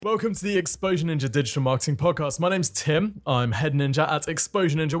Welcome to the Exposure Ninja Digital Marketing Podcast. My name's Tim. I'm head ninja at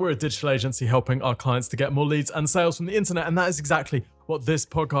Exposure Ninja. We're a digital agency helping our clients to get more leads and sales from the internet, and that is exactly what this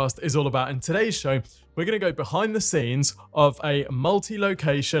podcast is all about. In today's show, we're going to go behind the scenes of a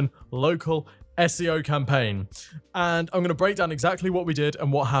multi-location local SEO campaign, and I'm going to break down exactly what we did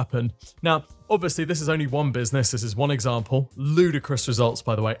and what happened. Now, obviously, this is only one business. This is one example. Ludicrous results,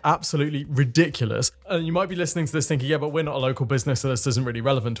 by the way. Absolutely ridiculous. And you might be listening to this thinking, yeah, but we're not a local business, so this isn't really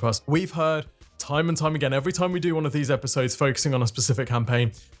relevant to us. We've heard time and time again, every time we do one of these episodes focusing on a specific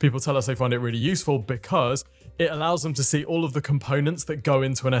campaign, people tell us they find it really useful because it allows them to see all of the components that go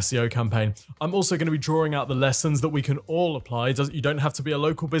into an SEO campaign. I'm also going to be drawing out the lessons that we can all apply. You don't have to be a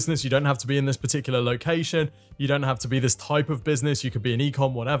local business. You don't have to be in this particular location. You don't have to be this type of business. You could be an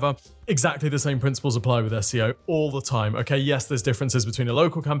e-com, whatever. Exactly the same principles apply with SEO all the time. Okay, yes, there's differences between a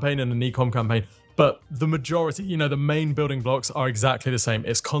local campaign and an e-com campaign, but the majority, the main building blocks are exactly the same.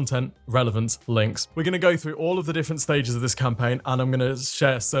 It's content, relevance, links. We're going to go through all of the different stages of this campaign, and I'm going to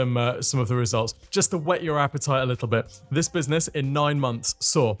share some of the results just to whet your appetite a little bit. This business in 9 months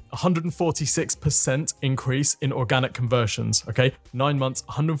saw 146% increase in organic conversions. Okay, 9 months,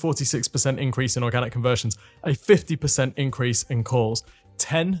 146% increase in organic conversions, a 50% increase in calls,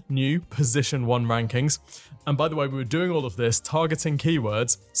 10 new position 1 rankings. And by the way, we were doing all of this targeting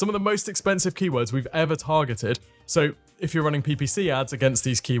keywords, some of the most expensive keywords we've ever targeted. So if you're running PPC ads against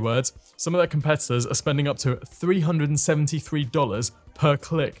these keywords, some of their competitors are spending up to $373 per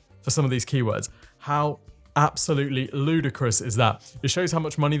click for some of these keywords. How absolutely ludicrous is that? It shows how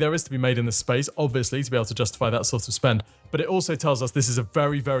much money there is to be made in this space, obviously, to be able to justify that sort of spend. But it also tells us this is a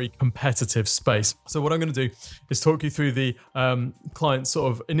very, very competitive space. So what I'm going to do is talk you through the client's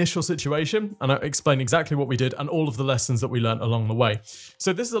sort of initial situation and I'll explain exactly what we did and all of the lessons that we learned along the way.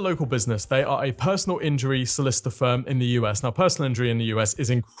 So this is a local business. They are a personal injury solicitor firm in the US. Now, personal injury in the US is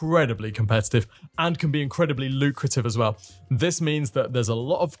incredibly competitive and can be incredibly lucrative as well. This means that there's a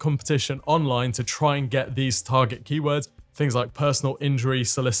lot of competition online to try and get these target keywords. Things like personal injury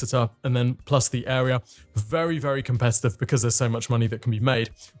solicitor, and then plus the area. Very, very competitive because there's so much money that can be made.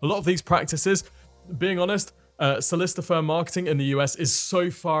 A lot of these practices, being honest, solicitor firm marketing in the US is so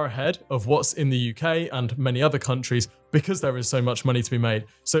far ahead of what's in the UK and many other countries because there is so much money to be made.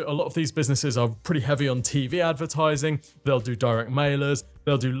 So a lot of these businesses are pretty heavy on TV advertising. They'll do direct mailers.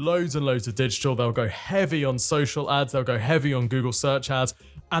 They'll do loads and loads of digital. They'll go heavy on social ads. They'll go heavy on Google search ads.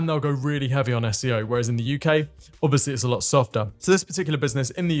 And they'll go really heavy on SEO. Whereas in the UK, obviously it's a lot softer. So this particular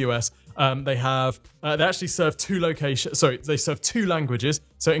business in the US, they actually serve they serve 2 languages.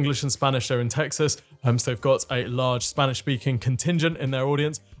 So English and Spanish. They're in Texas. So they've got a large Spanish speaking contingent in their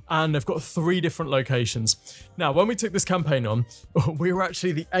audience. And they've got 3 different locations. Now, when we took this campaign on, we were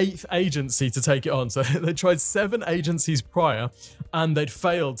actually the 8th agency to take it on. So they tried 7 agencies prior, and they'd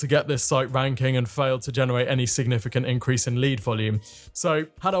failed to get this site ranking and failed to generate any significant increase in lead volume. So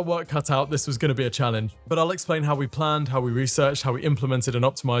had our work cut out, this was going to be a challenge. But I'll explain how we planned, how we researched, how we implemented and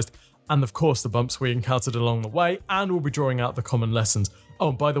optimized, and of course the bumps we encountered along the way, and we'll be drawing out the common lessons.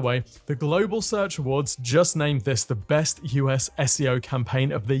 Oh, by the way, the Global Search Awards just named this the best US SEO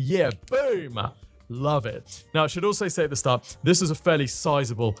campaign of the year. Boom! Love it. Now, I should also say at the start, this is a fairly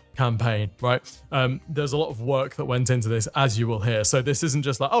sizable campaign, right? There's a lot of work that went into this, as you will hear. So this isn't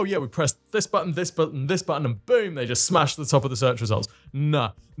just like, oh yeah, we pressed this button, this button, this button, and boom, they just smashed the top of the search results.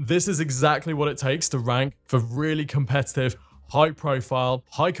 Nah, this is exactly what it takes to rank for really competitive, high profile,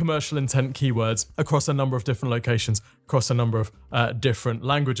 high commercial intent keywords across a number of different locations, across a number of different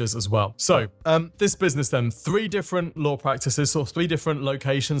languages as well. So this business then, 3 different law practices, or 3 different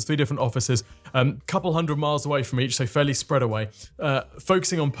locations, 3 different offices, couple hundred miles away from each, so fairly spread away,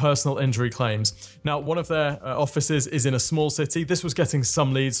 focusing on personal injury claims. Now, one of their offices is in a small city. This was getting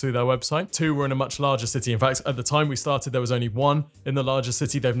some leads through their website. 2 were in a much larger city. In fact, at the time we started, there was only 1 in the larger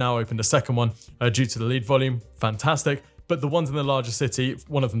city. They've now opened a second one due to the lead volume. Fantastic. But the ones in the larger city,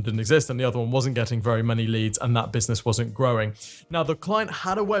 one of them didn't exist and the other one wasn't getting very many leads, and that business wasn't growing. Now, the client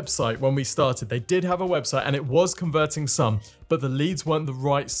had a website when we started. They did have a website and it was converting some, but the leads weren't the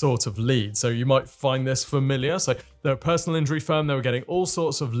right sort of lead. So you might find this familiar. So they're a personal injury firm. They were getting all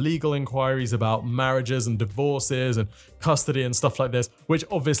sorts of legal inquiries about marriages and divorces and custody and stuff like this, which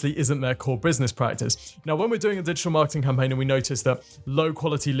obviously isn't their core business practice. Now, when we're doing a digital marketing campaign and we notice that low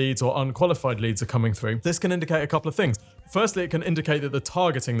quality leads or unqualified leads are coming through, this can indicate a couple of things. Firstly, it can indicate that the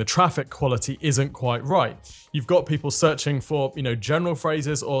targeting, the traffic quality isn't quite right. You've got people searching for, general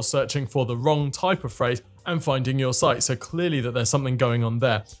phrases or searching for the wrong type of phrase and finding your site. So clearly that there's something going on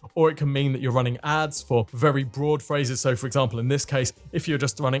there. Or it can mean that you're running ads for very broad phrases. So for example, in this case, if you're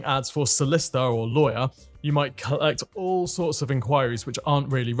just running ads for solicitor or lawyer, you might collect all sorts of inquiries which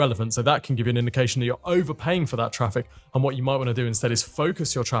aren't really relevant. So that can give you an indication that you're overpaying for that traffic. And what you might want to do instead is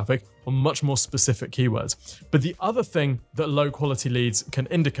focus your traffic on much more specific keywords. But the other thing that low quality leads can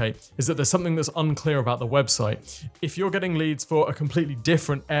indicate is that there's something that's unclear about the website. If you're getting leads for a completely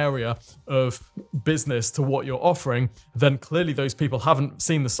different area of business to what you're offering, then clearly those people haven't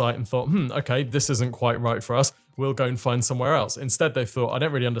seen the site and thought, okay, this isn't quite right for us. We'll go and find somewhere else. Instead, they thought, I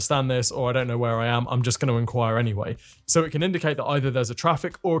don't really understand this, or I don't know where I am. I'm just going to inquire anyway. So it can indicate that either there's a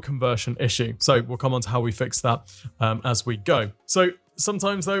traffic or a conversion issue. So we'll come on to how we fix that as we go. So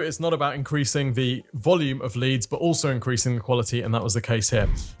sometimes, though, it's not about increasing the volume of leads, but also increasing the quality, and that was the case here.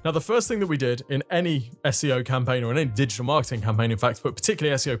 Now, the first thing that we did in any SEO campaign or in any digital marketing campaign, in fact, but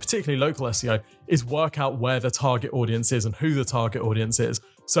particularly SEO, particularly local SEO, is work out where the target audience is and who the target audience is.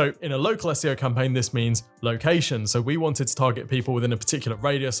 So in a local SEO campaign, this means location. So we wanted to target people within a particular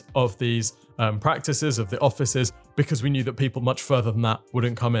radius of these practices, of the offices, because we knew that people much further than that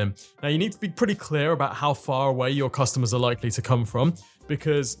wouldn't come in. Now, you need to be pretty clear about how far away your customers are likely to come from,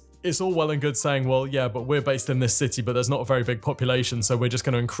 because it's all well and good saying, well, yeah, but we're based in this city, but there's not a very big population, so we're just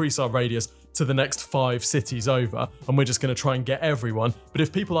going to increase our radius to the next 5 cities over, and we're just going to try and get everyone. But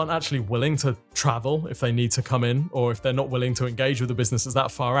if people aren't actually willing to travel, if they need to come in, or if they're not willing to engage with the businesses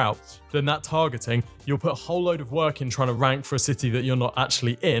that far out, then that targeting, you'll put a whole load of work in trying to rank for a city that you're not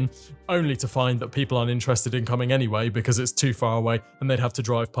actually in, only to find that people aren't interested in coming anyway because it's too far away and they'd have to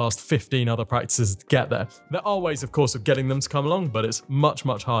drive past 15 other practices to get there. There are ways, of course, of getting them to come along, but it's much,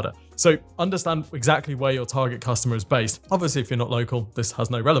 much harder. So understand exactly where your target customer is based. Obviously, if you're not local, this has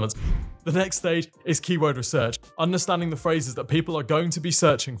no relevance. The next stage is keyword research, understanding the phrases that people are going to be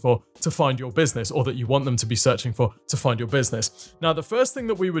searching for to find your business, or that you want them to be searching for to find your business. Now, the first thing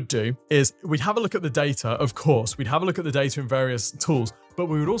that we would do is we'd have a look at the data, of course. We'd have a look at the data in various tools, but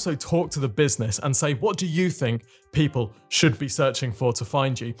we would also talk to the business and say, what do you think people should be searching for to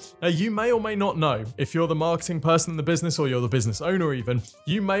find you? Now, you may or may not know, if you're the marketing person in the business or you're the business owner even,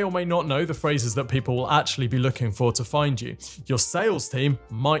 you may or may not know the phrases that people will actually be looking for to find you. Your sales team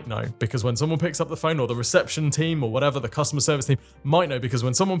might know, because when someone picks up the phone, or the reception team or whatever, the customer service team might know, because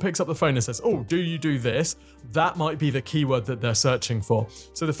when someone picks up the phone and says, oh, do you do this? That might be the keyword that they're searching for.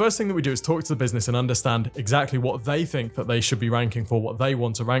 So the first thing that we do is talk to the business and understand exactly what they think that they should be ranking for, what they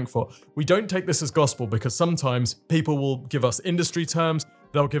want to rank for. We don't take this as gospel, because sometimes people will give us industry terms.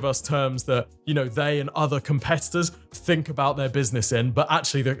 They'll give us terms that, they and other competitors think about their business in, but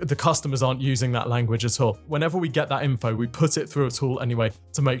actually the customers aren't using that language at all. Whenever we get that info, we put it through a tool anyway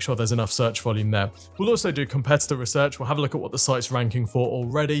to make sure there's enough search volume there. We'll also do competitor research. We'll have a look at what the site's ranking for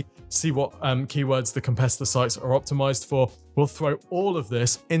already, see what keywords the competitor sites are optimized for. We'll throw all of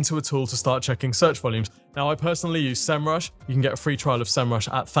this into a tool to start checking search volumes. Now, I personally use SEMrush. You can get a free trial of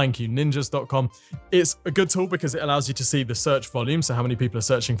SEMrush at thankyoninjas.com. It's a good tool because it allows you to see the search volume, so how many people are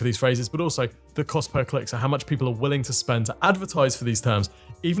searching for these phrases, but also the cost per click, so how much people are willing to spend to advertise for these terms.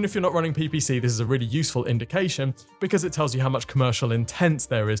 Even if you're not running PPC, this is a really useful indication because it tells you how much commercial intent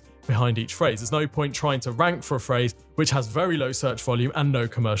there is behind each phrase. There's no point trying to rank for a phrase which has very low search volume and no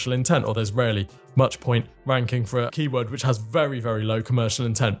commercial intent, or there's rarely much point ranking for a keyword which has very, very low commercial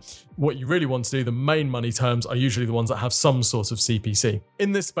intent. What you really want to do, the main money terms, are usually the ones that have some sort of CPC.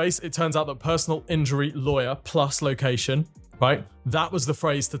 In this space, it turns out that personal injury lawyer plus location, right? That was the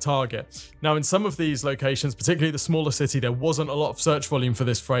phrase to target. Now, in some of these locations, particularly the smaller city, there wasn't a lot of search volume for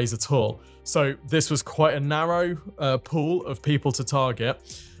this phrase at all. So this was quite a narrow pool of people to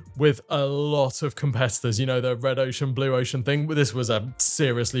target, with a lot of competitors. The red ocean, blue ocean thing. This was a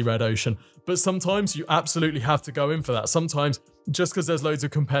seriously red ocean. But sometimes you absolutely have to go in for that. Sometimes just because there's loads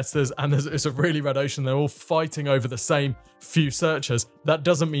of competitors and it's a really red ocean, they're all fighting over the same few searchers, that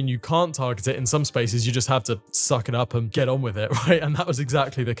doesn't mean you can't target it. In some spaces, you just have to suck it up and get on with it, right? And that was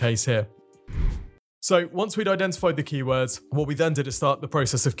exactly the case here. So once we'd identified the keywords, what we then did is start the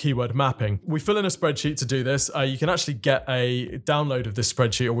process of keyword mapping. We fill in a spreadsheet to do this. You can actually get a download of this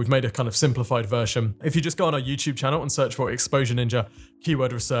spreadsheet, or we've made a kind of simplified version. If you just go on our YouTube channel and search for Exposure Ninja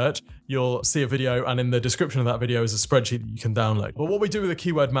Keyword Research, you'll see a video, and in the description of that video is a spreadsheet that you can download. But what we do with the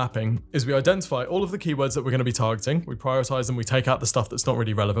keyword mapping is we identify all of the keywords that we're going to be targeting. We prioritize them. We take out the stuff that's not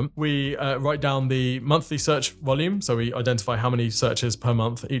really relevant. We write down the monthly search volume. So we identify how many searches per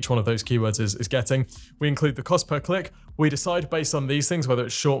month each one of those keywords is getting. We include the cost per click. We decide based on these things whether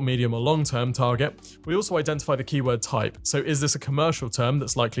it's short, medium, or long-term target. We also identify the keyword type. So is this a commercial term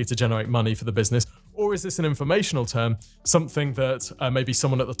that's likely to generate money for the business, Or is this an informational term, something that maybe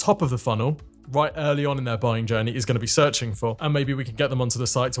someone at the top of the funnel, right early on in their buying journey, is going to be searching for, and maybe we can get them onto the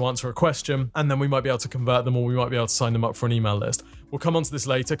site to answer a question, and then we might be able to convert them, or we might be able to sign them up for an email list. We'll come onto this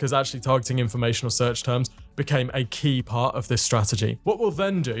later because actually targeting informational search terms became a key part of this strategy. What we'll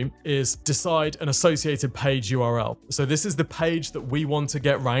then do is decide an associated page URL. So this is the page that we want to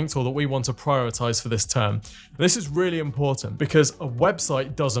get ranked or that we want to prioritize for this term. This is really important because a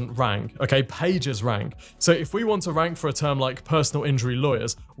website doesn't rank, okay? Pages rank. So if we want to rank for a term like personal injury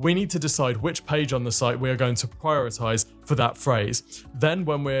lawyers, we need to decide which page on the site we are going to prioritize for that phrase. Then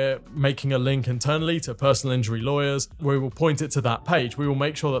when we're making a link internally to personal injury lawyers, we will point it to that page. We will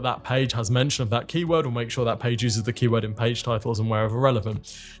make sure that that page has mention of that keyword. We'll make sure that page uses the keyword in page titles and wherever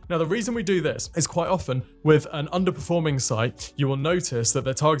relevant. Now, the reason we do this is quite often with an underperforming site, you will notice that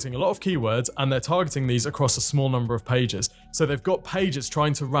they're targeting a lot of keywords and they're targeting these across a small number of pages. So they've got pages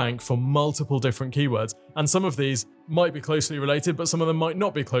trying to rank for multiple different keywords. And some of these might be closely related, but some of them might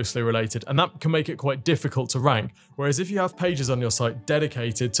not be closely related. And that can make it quite difficult to rank. Whereas if you have pages on your site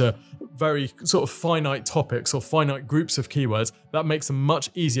dedicated to very sort of finite topics or finite groups of keywords, that makes them much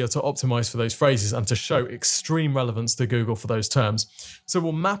easier to optimize for those phrases and to show extreme relevance to Google for those terms. So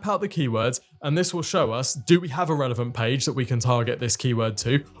we'll map out the keywords, and this will show us, do we have a relevant page that we can target this keyword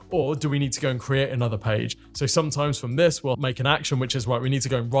to, or do we need to go and create another page? So sometimes from this, we'll make an action, which is, right, we need to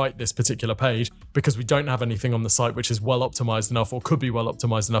go and write this particular page because we don't have anything on the site which is well optimized enough or could be well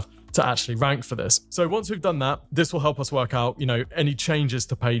optimized enough to actually rank for this. So once we've done that, this will help us work out, any changes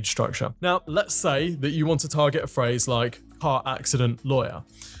to page structure. Now, let's say that you want to target a phrase like car accident lawyer.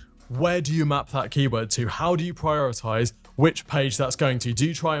 Where do you map that keyword to? How do you prioritize which page that's going to? Do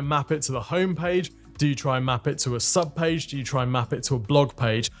you try and map it to the home page? Do you try and map it to a sub-page? Do you try and map it to a blog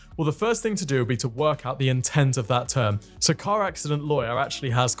page? Well, the first thing to do would be to work out the intent of that term. So car accident lawyer actually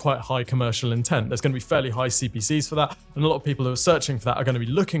has quite high commercial intent. There's going to be fairly high CPCs for that. And a lot of people who are searching for that are going to be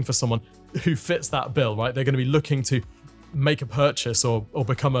looking for someone who fits that bill, right? They're going to be looking to make a purchase or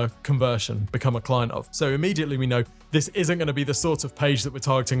become a conversion, become a client of. So immediately we know this isn't going to be the sort of page that we're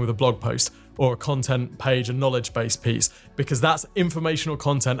targeting with a blog post or a content page, a knowledge-based piece, because that's informational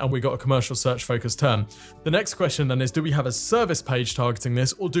content and we got a commercial search focused term. The next question then is, do we have a service page targeting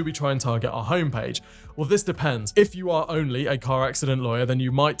this, or do we try and target our homepage? Well, this depends. If you are only a car accident lawyer, then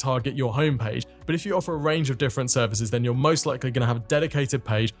you might target your homepage. But if you offer a range of different services, then you're most likely going to have a dedicated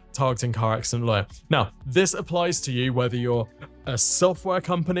page targeting car accident lawyer. Now, this applies to you whether you're a software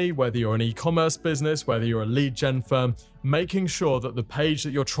company, whether you're an e-commerce business, whether you're a lead gen firm. Making sure that the page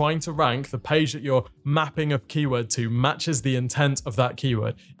that you're trying to rank, the page that you're mapping a keyword to, matches the intent of that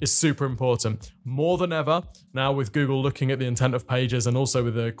keyword is super important. More than ever, now with Google looking at the intent of pages and also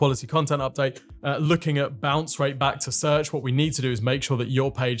with the quality content update, looking at bounce rate back to search, what we need to do is make sure that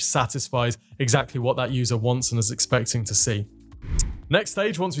your page satisfies exactly what that user wants and is expecting to see. Next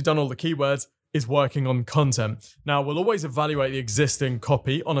stage, once we've done all the keywords, is working on content. Now, we'll always evaluate the existing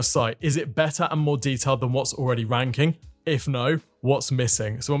copy on a site. Is it better and more detailed than what's already ranking? If no, what's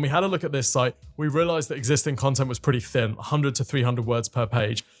missing? So when we had a look at this site, we realized that existing content was pretty thin, 100 to 300 words per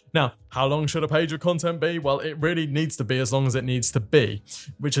page. Now, how long should a page of content be? Well, it really needs to be as long as it needs to be,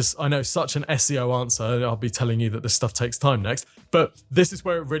 which is, I know, such an SEO answer. I'll be telling you that this stuff takes time next, but this is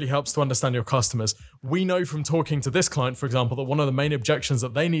where it really helps to understand your customers. We know from talking to this client, for example, that one of the main objections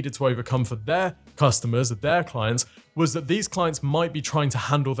that they needed to overcome for their customers, their clients, was that these clients might be trying to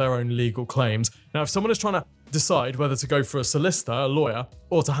handle their own legal claims. Now, if someone is trying to decide whether to go for a solicitor, a lawyer,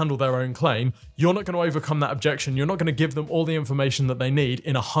 or to handle their own claim, you're not going to overcome that objection. You're not going to give them all the information that they need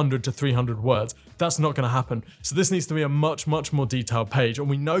in 100 to 300 words. That's not going to happen. So this needs to be a much, much more detailed page. And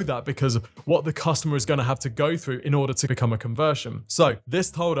we know that because of what the customer is going to have to go through in order to become a conversion. So this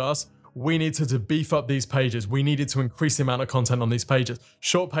told us we needed to beef up these pages. We needed to increase the amount of content on these pages.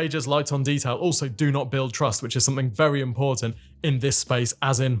 Short pages, light on detail, also do not build trust, which is something very important in this space,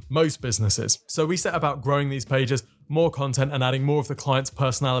 as in most businesses. So we set about growing these pages, more content, and adding more of the client's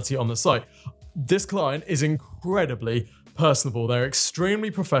personality on the site. This client is incredibly personable. They're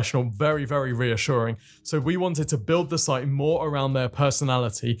extremely professional, very, very reassuring. So we wanted to build the site more around their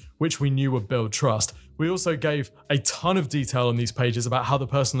personality, which we knew would build trust. We also gave a ton of detail on these pages about how the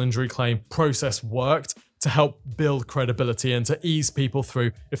personal injury claim process worked to help build credibility and to ease people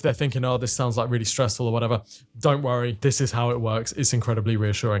through if they're thinking, oh, this sounds like really stressful or whatever. Don't worry, this is how it works. It's incredibly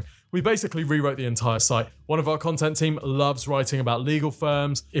reassuring. We basically rewrote the entire site. One of our content team loves writing about legal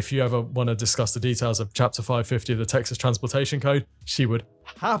firms. If you ever want to discuss the details of Chapter 550 of the Texas Transportation Code, she would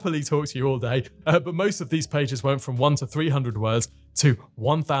happily talk to you all day. But most of these pages went from 1 to 300 words to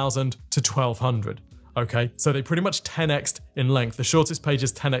 1,000 to 1,200. Okay, so they pretty much 10x'd in length. The shortest page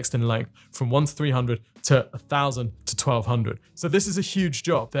is 10x'd in length from 1 to 300 to 1,000 to 1,200. So this is a huge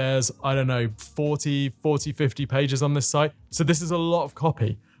job. There's, 50 pages on this site. So this is a lot of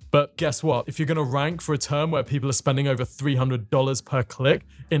copy. But guess what? If you're going to rank for a term where people are spending over $300 per click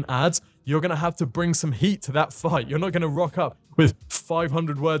in ads, you're going to have to bring some heat to that fight. You're not going to rock up with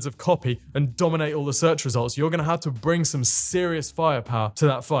 500 words of copy and dominate all the search results. You're going to have to bring some serious firepower to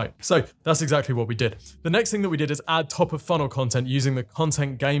that fight. So that's exactly what we did. The next thing that we did is add top of funnel content using the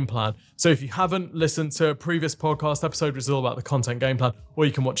content game plan. So if you haven't listened to a previous podcast episode, which is all about the content game plan, or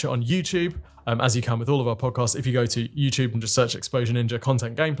you can watch it on YouTube, as you can with all of our podcasts. If you go to YouTube and just search Exposure Ninja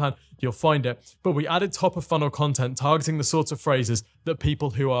content game plan, you'll find it. But we added top of funnel content targeting the sorts of phrases that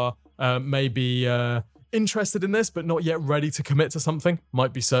people who are maybe interested in this but not yet ready to commit to something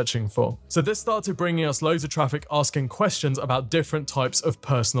might be searching for. So this started bringing us loads of traffic asking questions about different types of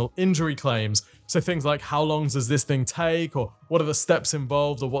personal injury claims. So things like, how long does this thing take, or what are the steps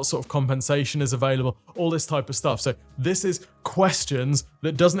involved, or what sort of compensation is available, all this type of stuff. So this is questions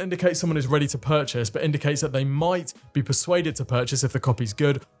that doesn't indicate someone is ready to purchase, but indicates that they might be persuaded to purchase. If the copy's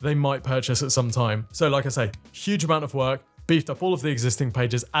good, they might purchase at some time. So like I say, huge amount of work, beefed up all of the existing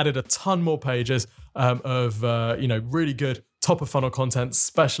pages, added a ton more pages of really good top of funnel content,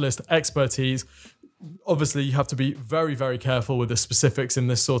 specialist expertise. Obviously, you have to be very, very careful with the specifics in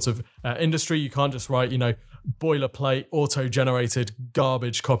this sort of industry. You can't just write, boilerplate, auto-generated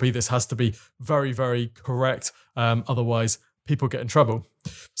garbage copy. This has to be very, very correct. Otherwise, people get in trouble.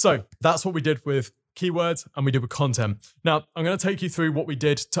 So that's what we did with keywords and we did with content. Now, I'm going to take you through what we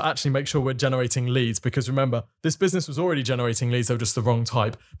did to actually make sure we're generating leads, because remember, this business was already generating leads, they were just the wrong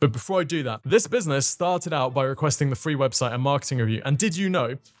type. But before I do that, this business started out by requesting the free website and marketing review. And did you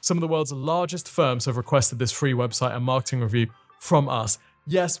know some of the world's largest firms have requested this free website and marketing review from us?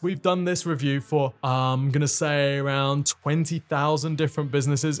 Yes, we've done this review for, I'm going to say around 20,000 different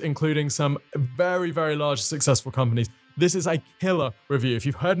businesses, including some very, very large successful companies. This is a killer review. If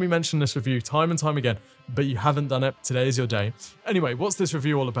you've heard me mention this review time and time again, but you haven't done it, today is your day. Anyway, what's this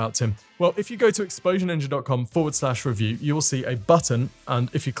review all about, Tim? Well, if you go to exposureninja.com/review, you will see a button. And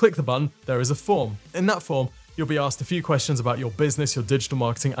if you click the button, there is a form. In that form, you'll be asked a few questions about your business, your digital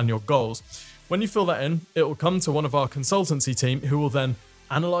marketing, and your goals. When you fill that in, it will come to one of our consultancy team who will then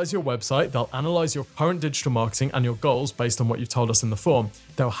analyze your website. They'll analyze your current digital marketing and your goals based on what you've told us in the form.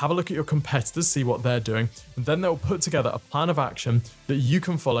 They'll have a look at your competitors, see what they're doing, and then they'll put together a plan of action that you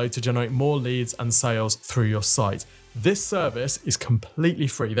can follow to generate more leads and sales through your site. This service is completely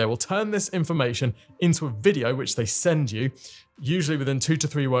free. They will turn this information into a video, which they send you, usually within 2 to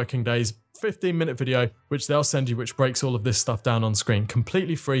 3 working days, 15-minute video, which they'll send you, which breaks all of this stuff down on screen.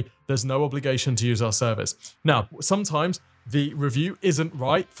 Completely free. There's no obligation to use our service. Now, sometimes the review isn't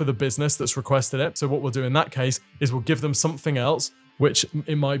right for the business that's requested it. So what we'll do in that case is we'll give them something else, which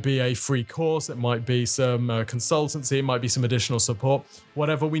it might be a free course, it might be some consultancy, it might be some additional support,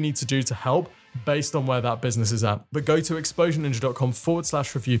 whatever we need to do to help based on where that business is at. But go to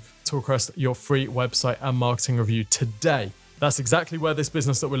exposureninja.com/review to request your free website and marketing review today. That's exactly where this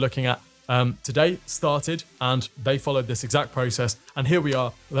business that we're looking at today started, and they followed this exact process. And here we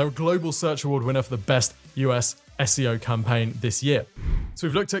are. They're a global search award winner for the best US SEO campaign this year. So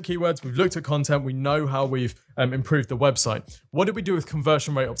we've looked at keywords, we've looked at content, we know how we've improved the website. What did we do with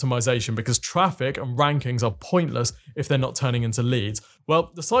conversion rate optimization? Because traffic and rankings are pointless if they're not turning into leads. Well,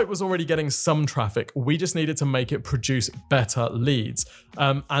 the site was already getting some traffic. We just needed to make it produce better leads.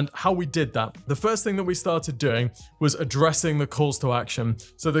 And how we did that, the first thing that we started doing was addressing the calls to action.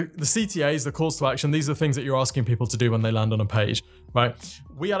 So the CTAs, the calls to action, these are the things that you're asking people to do when they land on a page, right?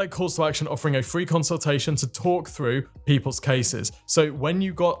 We added calls to action offering a free consultation to talk through people's cases. So when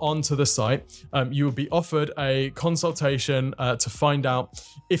you got onto the site, you would be offered a consultation to find out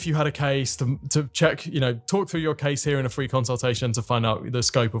if you had a case, to check, talk through your case here in a free consultation to find out the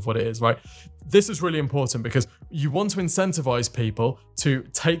scope of what it is, right? This is really important because you want to incentivize people to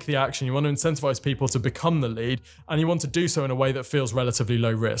take the action. You want to incentivize people to become the lead, and you want to do so in a way that feels relatively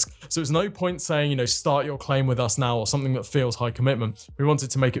low risk. So it's no point saying, start your claim with us now, or something that feels high commitment. We wanted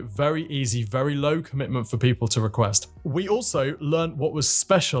to make it very easy, very low commitment for people to request. We also learned what was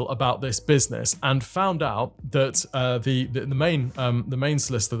special about this business and found out that the main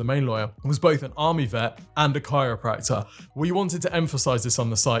solicitor, the main lawyer, was both an army vet and a chiropractor. We wanted to emphasize this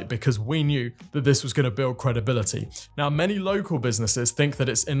on the site because we knew that this was going to build credibility. Now, many local businesses think that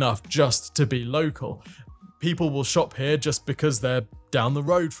it's enough just to be local. People will shop here just because they're down the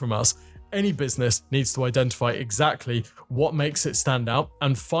road from us. Any business needs to identify exactly what makes it stand out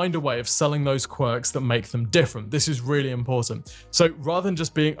and find a way of selling those quirks that make them different. This is really important. So rather than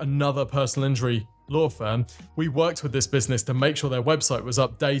just being another personal injury law firm, we worked with this business to make sure their website was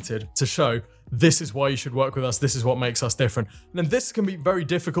updated to show this is why you should work with us, this is what makes us different. And this can be very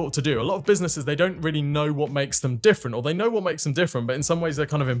difficult to do. A lot of businesses, they don't really know what makes them different, or they know what makes them different, but in some ways they're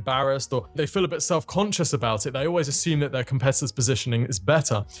kind of embarrassed or they feel a bit self-conscious about it. They always assume that their competitors' positioning is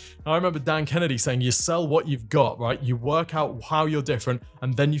better. Now, I remember Dan Kennedy saying, you sell what you've got, right? You work out how you're different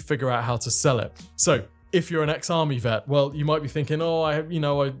and then you figure out how to sell it. So if you're an ex-army vet, well, you might be thinking,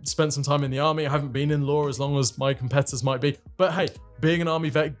 I spent some time in the army. I haven't been in law as long as my competitors might be. But hey, being an army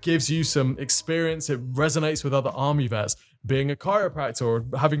vet gives you some experience. It resonates with other army vets. Being a chiropractor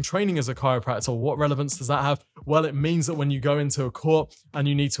or having training as a chiropractor, what relevance does that have? Well, it means that when you go into a court and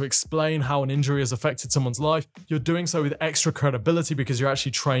you need to explain how an injury has affected someone's life, you're doing so with extra credibility because you're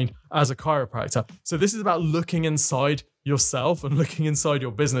actually trained as a chiropractor. So this is about looking inside yourself and looking inside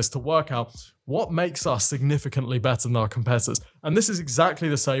your business to work out what makes us significantly better than our competitors. And this is exactly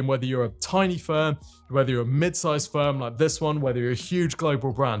the same whether you're a tiny firm, whether you're a mid-sized firm like this one, whether you're a huge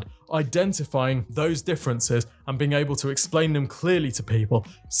global brand. Identifying those differences and being able to explain them clearly to people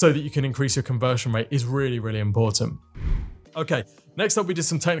so that you can increase your conversion rate is really, really important. Okay, next up we did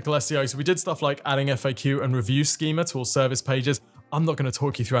some technical SEO. So we did stuff like adding FAQ and review schema to all service pages. I'm not going to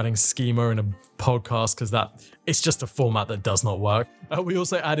talk you through adding schema in a podcast because it's just a format that does not work. We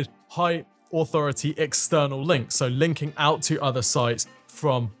also added high authority external links, so linking out to other sites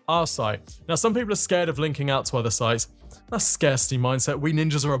from our site. Now, some people are scared of linking out to other sites. That's scarcity mindset. We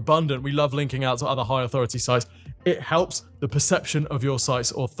ninjas are abundant. We love linking out to other high authority sites. It helps the perception of your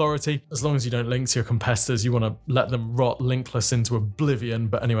site's authority. As long as you don't link to your competitors, you want to let them rot linkless into oblivion.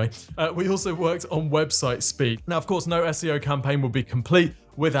 But anyway, we also worked on website speed. Now, of course, no SEO campaign will be complete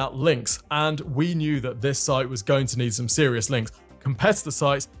without links. And we knew that this site was going to need some serious links. Competitor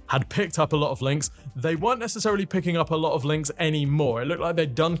sites had picked up a lot of links. They weren't necessarily picking up a lot of links anymore. It looked like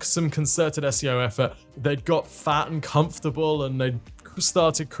they'd done some concerted SEO effort. They'd got fat and comfortable and they'd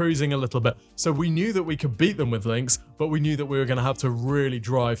started cruising a little bit. So we knew that we could beat them with links, but we knew that we were going to have to really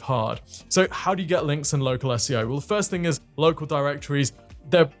drive hard. So how do you get links in local SEO? Well, the first thing is local directories.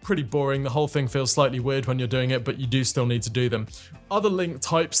 They're pretty boring. The whole thing feels slightly weird when you're doing it, but you do still need to do them. Other link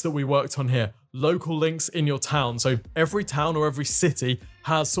types that we worked on here, local links in your town. So every town or every city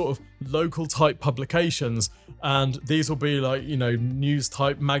has sort of local type publications, and these will be like, news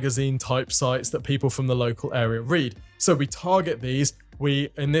type, magazine type sites that people from the local area read. So we target these.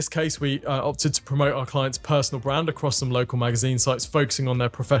 In this case, we opted to promote our client's personal brand across some local magazine sites, focusing on their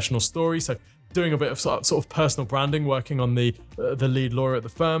professional story. So doing a bit of sort of personal branding, working on the lead lawyer at the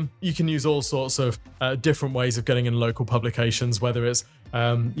firm. You can use all sorts of different ways of getting in local publications, whether it's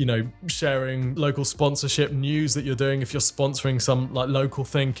sharing local sponsorship news that you're doing. If you're sponsoring some like local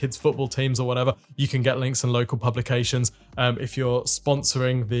thing, kids football teams or whatever, you can get links in local publications. If you're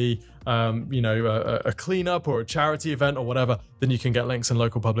sponsoring a cleanup or a charity event or whatever, then you can get links in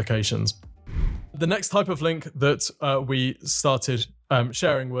local publications. The next type of link that we started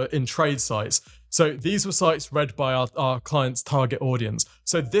sharing were in trade sites. So these were sites read by our client's target audience.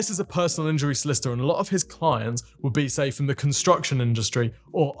 So this is a personal injury solicitor, and a lot of his clients would be, say, from the construction industry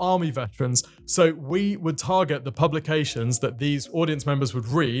or army veterans. So we would target the publications that these audience members would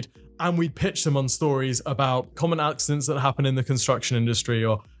read, and we'd pitch them on stories about common accidents that happen in the construction industry,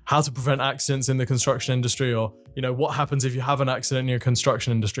 or how to prevent accidents in the construction industry, or what happens if you have an accident in your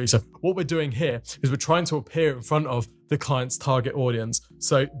construction industry. So what we're doing here is we're trying to appear in front of the client's target audience.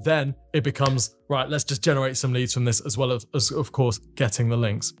 So then it becomes, right, let's just generate some leads from this, as well as of course, getting the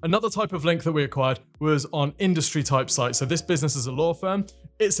links. Another type of link that we acquired was on industry type sites. So this business is a law firm.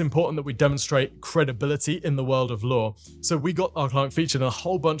 It's important that we demonstrate credibility in the world of law. So we got our client featured in a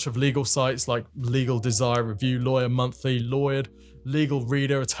whole bunch of legal sites like Legal Desire, Review, Lawyer Monthly, Lawyered, Legal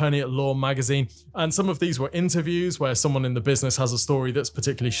Reader, Attorney at Law magazine. And some of these were interviews where someone in the business has a story that's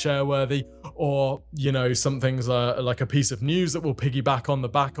particularly share-worthy, or, some things like a piece of news that will piggyback on the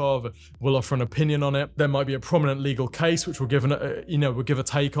back of, we'll offer an opinion on it. There might be a prominent legal case, which we'll give a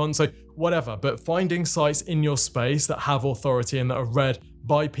take on. So whatever, but finding sites in your space that have authority and that are read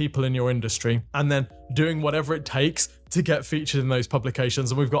by people in your industry, and then doing whatever it takes to get featured in those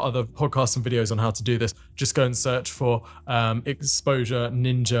publications. And we've got other podcasts and videos on how to do this. Just go and search for Exposure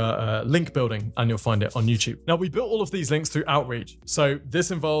Ninja link building, and you'll find it on YouTube. Now, we built all of these links through outreach. So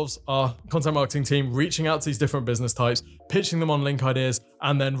this involves our content marketing team reaching out to these different business types, pitching them on link ideas,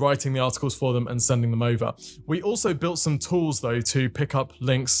 and then writing the articles for them and sending them over. We also built some tools though to pick up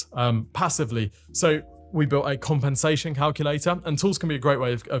links passively. So we built a compensation calculator, and tools can be a great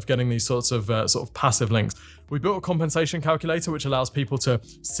way of getting these sorts of passive links. We built a compensation calculator which allows people to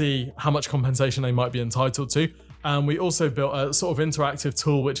see how much compensation they might be entitled to, And we also built a sort of interactive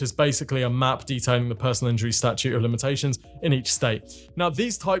tool, which is basically a map detailing the personal injury statute of limitations in each state. Now,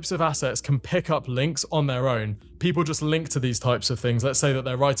 these types of assets can pick up links on their own. People just link to these types of things. Let's say that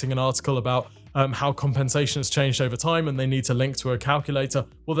they're writing an article about how compensation has changed over time and they need to link to a calculator.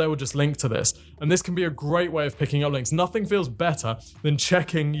 Well, they will just link to this. And this can be a great way of picking up links. Nothing feels better than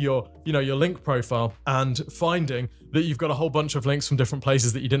checking your link profile and finding that you've got a whole bunch of links from different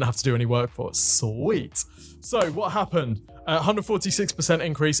places that you didn't have to do any work for. Sweet. So what happened? 146%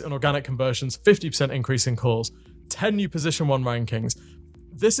 increase in organic conversions, 50% increase in calls, 10 new position 1 rankings.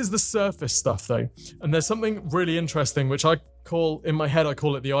 This is the surface stuff though. And there's something really interesting, which I call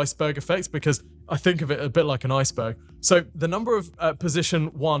it the iceberg effect, because I think of it a bit like an iceberg. So the number of position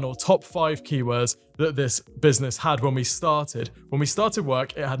 1 or top 5 keywords that this business had when we started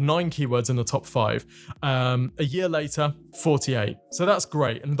work, it had 9 keywords in the top 5. A year later, 48. So that's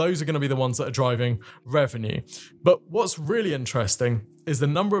great. And those are going to be the ones that are driving revenue. But what's really interesting is the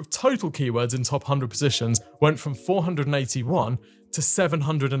number of total keywords in top 100 positions went from 481 to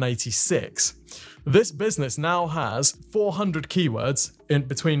 786. This business now has 400 keywords in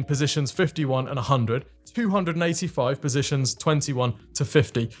between positions 51 and 100, 285 positions 21 to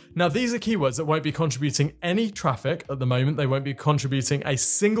 50. Now, these are keywords that won't be contributing any traffic at the moment. They won't be contributing a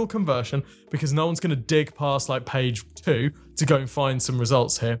single conversion because no one's going to dig past like page 2 to go and find some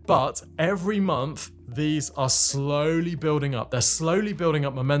results here. But every month, these are slowly building up. They're slowly building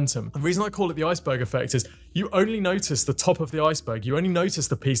up momentum. The reason I call it the iceberg effect is you only notice the top of the iceberg. You only notice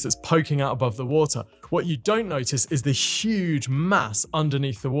the piece that's poking out above the water. What you don't notice is the huge mass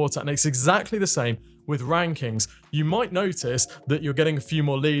underneath the water. And it's exactly the same with rankings. You might notice that you're getting a few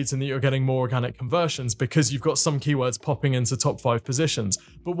more leads and that you're getting more organic conversions because you've got some keywords popping into top 5 positions.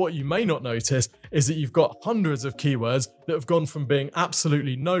 But what you may not notice is that you've got hundreds of keywords that have gone from being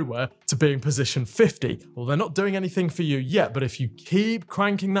absolutely nowhere to being position 50. Well, they're not doing anything for you yet, but if you keep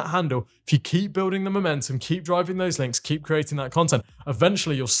cranking that handle, if you keep building the momentum, keep driving those links, keep creating that content,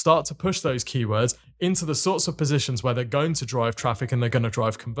 eventually you'll start to push those keywords into the sorts of positions where they're going to drive traffic and they're going to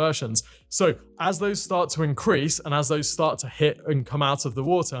drive conversions. So as those start to increase and as those start to hit and come out of the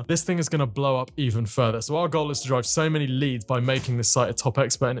water, this thing is going to blow up even further. So our goal is to drive so many leads by making this site a top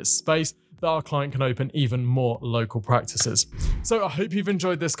expert in its space that our client can open even more local practices. So I hope you've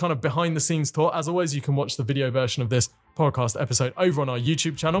enjoyed this kind of behind the scenes tour. As always, you can watch the video version of this podcast episode over on our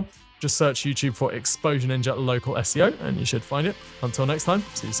YouTube channel. Just search YouTube for Exposure Ninja Local SEO and you should find it. Until next time,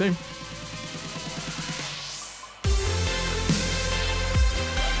 see you soon.